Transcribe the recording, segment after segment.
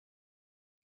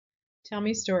Tell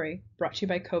Me a Story, brought to you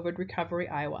by COVID Recovery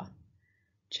Iowa.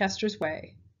 Chester's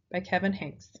Way by Kevin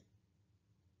Hanks.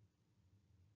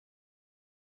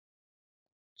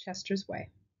 Chester's Way.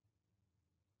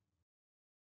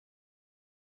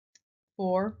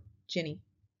 For Ginny.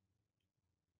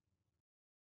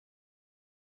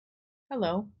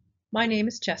 Hello, my name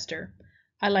is Chester.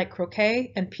 I like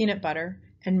croquet and peanut butter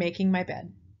and making my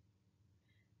bed.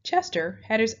 Chester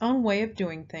had his own way of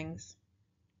doing things.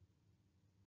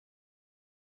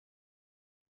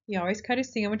 He always cut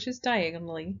his sandwiches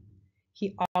diagonally.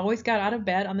 He always got out of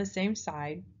bed on the same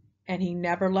side, and he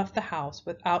never left the house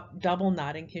without double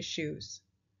knotting his shoes.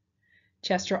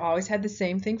 Chester always had the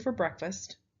same thing for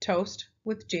breakfast, toast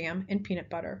with jam and peanut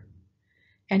butter.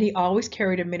 And he always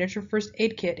carried a miniature first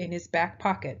aid kit in his back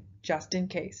pocket, just in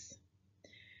case.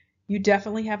 You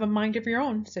definitely have a mind of your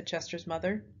own, said Chester's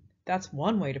mother. That's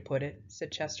one way to put it,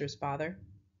 said Chester's father.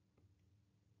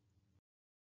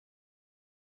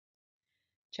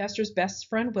 Chester's best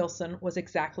friend Wilson was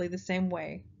exactly the same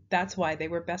way. That's why they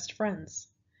were best friends.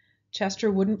 Chester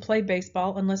wouldn't play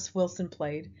baseball unless Wilson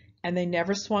played, and they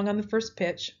never swung on the first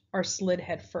pitch or slid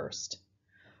head first.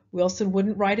 Wilson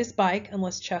wouldn't ride his bike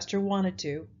unless Chester wanted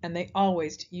to, and they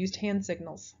always used hand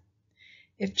signals.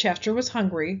 If Chester was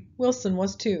hungry, Wilson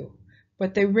was too,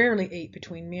 but they rarely ate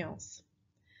between meals.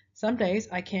 Some days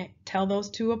I can't tell those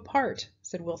two apart,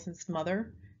 said Wilson's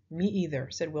mother. Me either,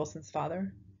 said Wilson's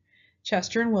father.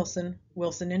 Chester and Wilson,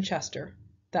 Wilson and Chester.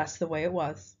 That's the way it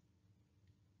was.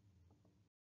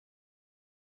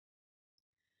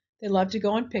 They loved to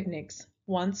go on picnics.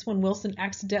 Once, when Wilson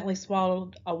accidentally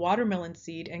swallowed a watermelon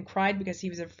seed and cried because he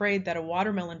was afraid that a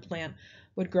watermelon plant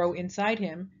would grow inside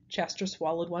him, Chester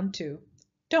swallowed one too.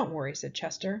 Don't worry, said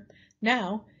Chester.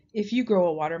 Now, if you grow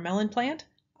a watermelon plant,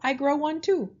 I grow one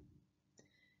too.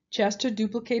 Chester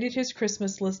duplicated his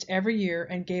Christmas list every year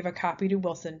and gave a copy to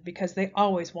Wilson because they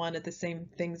always wanted the same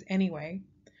things anyway.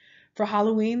 For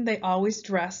Halloween, they always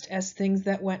dressed as things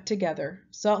that went together: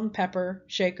 salt and pepper,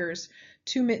 shakers,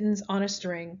 2 mittens on a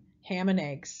string, ham and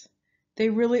eggs. They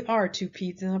really are 2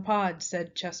 peas in a pod,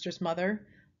 said Chester's mother.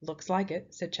 Looks like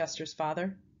it, said Chester's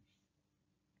father.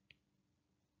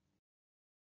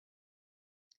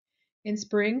 In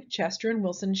spring, Chester and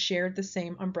Wilson shared the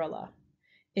same umbrella.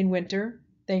 In winter,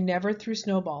 they never threw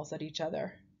snowballs at each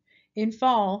other. In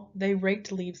fall, they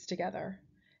raked leaves together.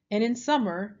 And in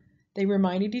summer, they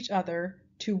reminded each other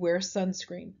to wear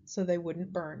sunscreen so they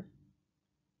wouldn't burn.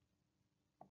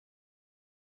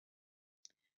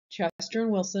 Chester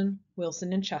and Wilson,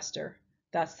 Wilson and Chester.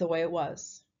 That's the way it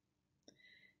was.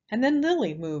 And then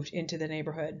Lily moved into the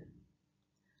neighborhood.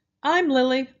 I'm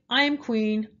Lily. I am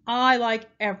queen. I like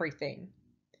everything.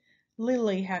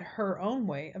 Lily had her own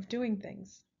way of doing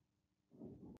things.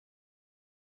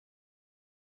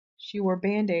 She wore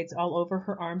band-aids all over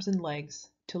her arms and legs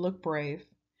to look brave.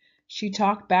 She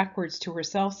talked backwards to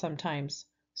herself sometimes,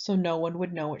 so no one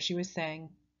would know what she was saying.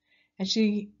 And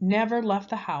she never left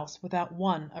the house without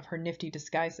one of her nifty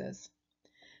disguises.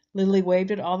 Lily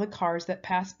waved at all the cars that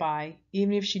passed by,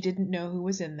 even if she didn't know who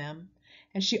was in them,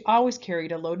 and she always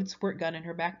carried a loaded squirt gun in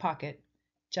her back pocket,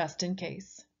 just in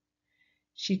case.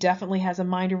 She definitely has a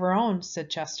mind of her own, said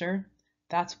Chester.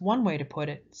 That's one way to put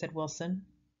it, said Wilson.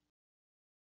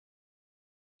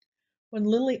 When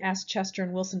Lily asked Chester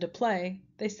and Wilson to play,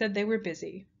 they said they were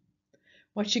busy.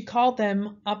 When she called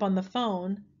them up on the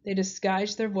phone, they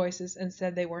disguised their voices and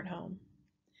said they weren't home.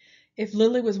 If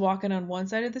Lily was walking on one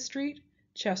side of the street,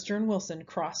 Chester and Wilson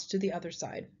crossed to the other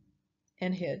side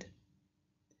and hid.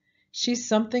 She's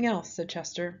something else, said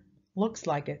Chester. Looks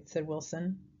like it, said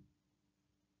Wilson.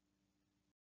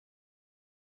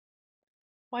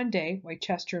 One day, while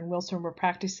Chester and Wilson were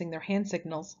practicing their hand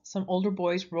signals, some older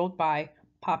boys rolled by,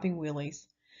 popping wheelies.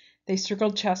 They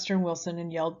circled Chester and Wilson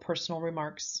and yelled personal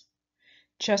remarks.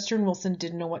 Chester and Wilson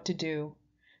didn't know what to do.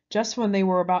 Just when they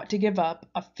were about to give up,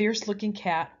 a fierce-looking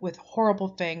cat with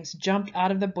horrible fangs jumped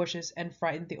out of the bushes and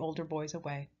frightened the older boys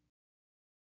away.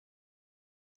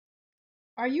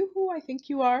 Are you who I think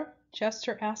you are?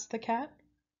 Chester asked the cat.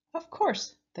 Of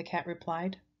course, the cat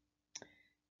replied.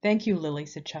 Thank you, Lily,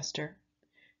 said Chester.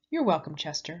 You're welcome,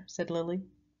 Chester, said Lily.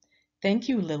 Thank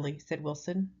you, Lily, said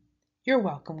Wilson. You're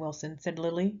welcome, Wilson, said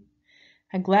Lily.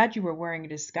 I'm glad you were wearing a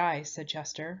disguise, said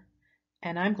Chester.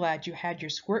 And I'm glad you had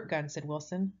your squirt gun, said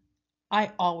Wilson.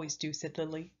 I always do, said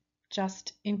Lily,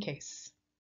 just in case.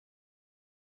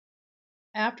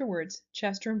 Afterwards,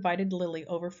 Chester invited Lily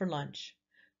over for lunch.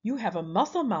 You have a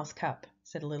mussel mouse cup,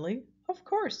 said Lily. Of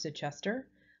course, said Chester.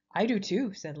 I do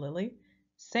too, said Lily.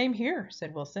 Same here,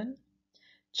 said Wilson.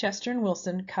 Chester and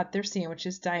Wilson cut their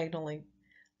sandwiches diagonally.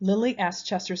 Lily asked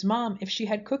Chester's mom if she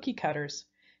had cookie cutters.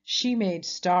 She made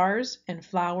stars and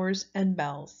flowers and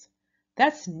bells.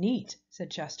 That's neat,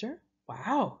 said Chester.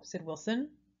 Wow, said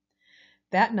Wilson.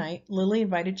 That night, Lily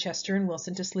invited Chester and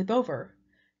Wilson to sleep over.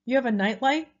 You have a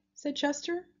nightlight? Said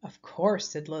Chester. Of course,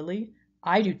 said Lily.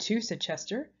 I do too, said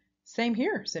Chester. Same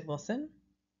here, said Wilson.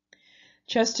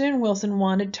 Chester and Wilson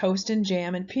wanted toast and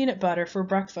jam and peanut butter for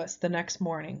breakfast the next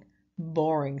morning.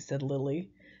 Boring, said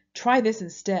Lily. Try this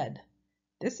instead.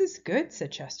 This is good,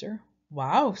 said Chester.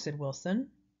 Wow, said Wilson.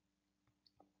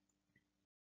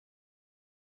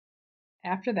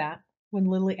 After that, when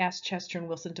Lily asked Chester and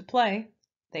Wilson to play,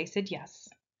 they said yes.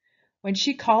 When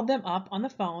she called them up on the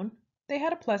phone, they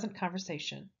had a pleasant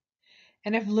conversation.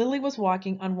 And if Lily was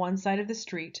walking on one side of the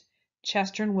street,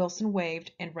 Chester and Wilson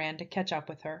waved and ran to catch up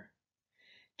with her.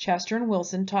 Chester and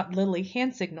Wilson taught Lily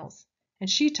hand signals, and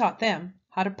she taught them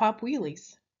how to pop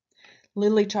wheelies.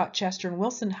 Lily taught Chester and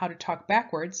Wilson how to talk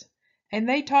backwards, and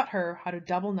they taught her how to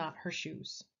double knot her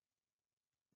shoes.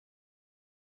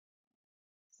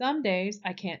 Some days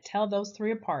I can't tell those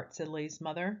three apart, said Lily's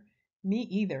mother. Me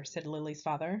either, said Lily's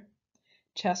father.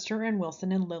 Chester and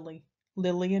Wilson and Lily.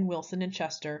 Lily and Wilson and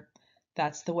Chester.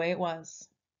 That's the way it was.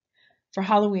 For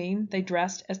Halloween, they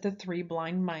dressed as the three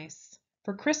blind mice.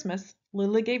 For Christmas,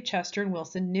 Lily gave Chester and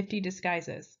Wilson nifty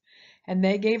disguises, and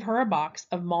they gave her a box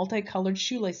of multicolored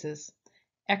shoelaces,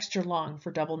 extra long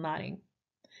for double knotting.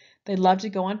 They loved to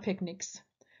go on picnics.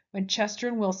 When Chester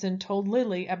and Wilson told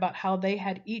Lily about how they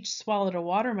had each swallowed a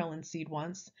watermelon seed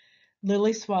once,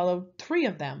 Lily swallowed 3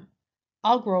 of them.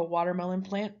 I'll grow a watermelon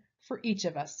plant for each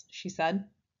of us, she said.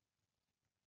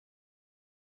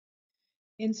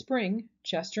 In spring,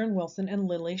 Chester and Wilson and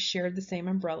Lily shared the same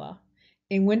umbrella.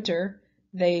 In winter,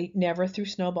 they never threw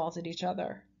snowballs at each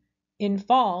other. In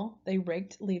fall, they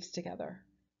raked leaves together.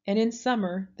 And in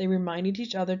summer, they reminded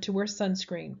each other to wear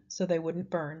sunscreen so they wouldn't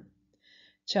burn.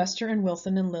 Chester and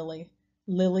Wilson and Lily,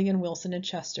 Lily and Wilson and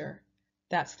Chester.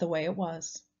 That's the way it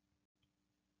was.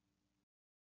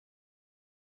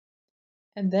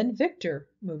 And then Victor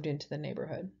moved into the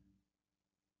neighborhood.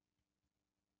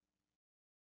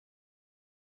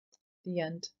 The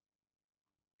end.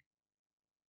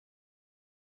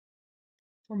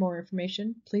 For more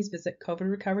information, please visit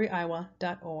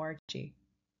covidrecoveryiowa.org.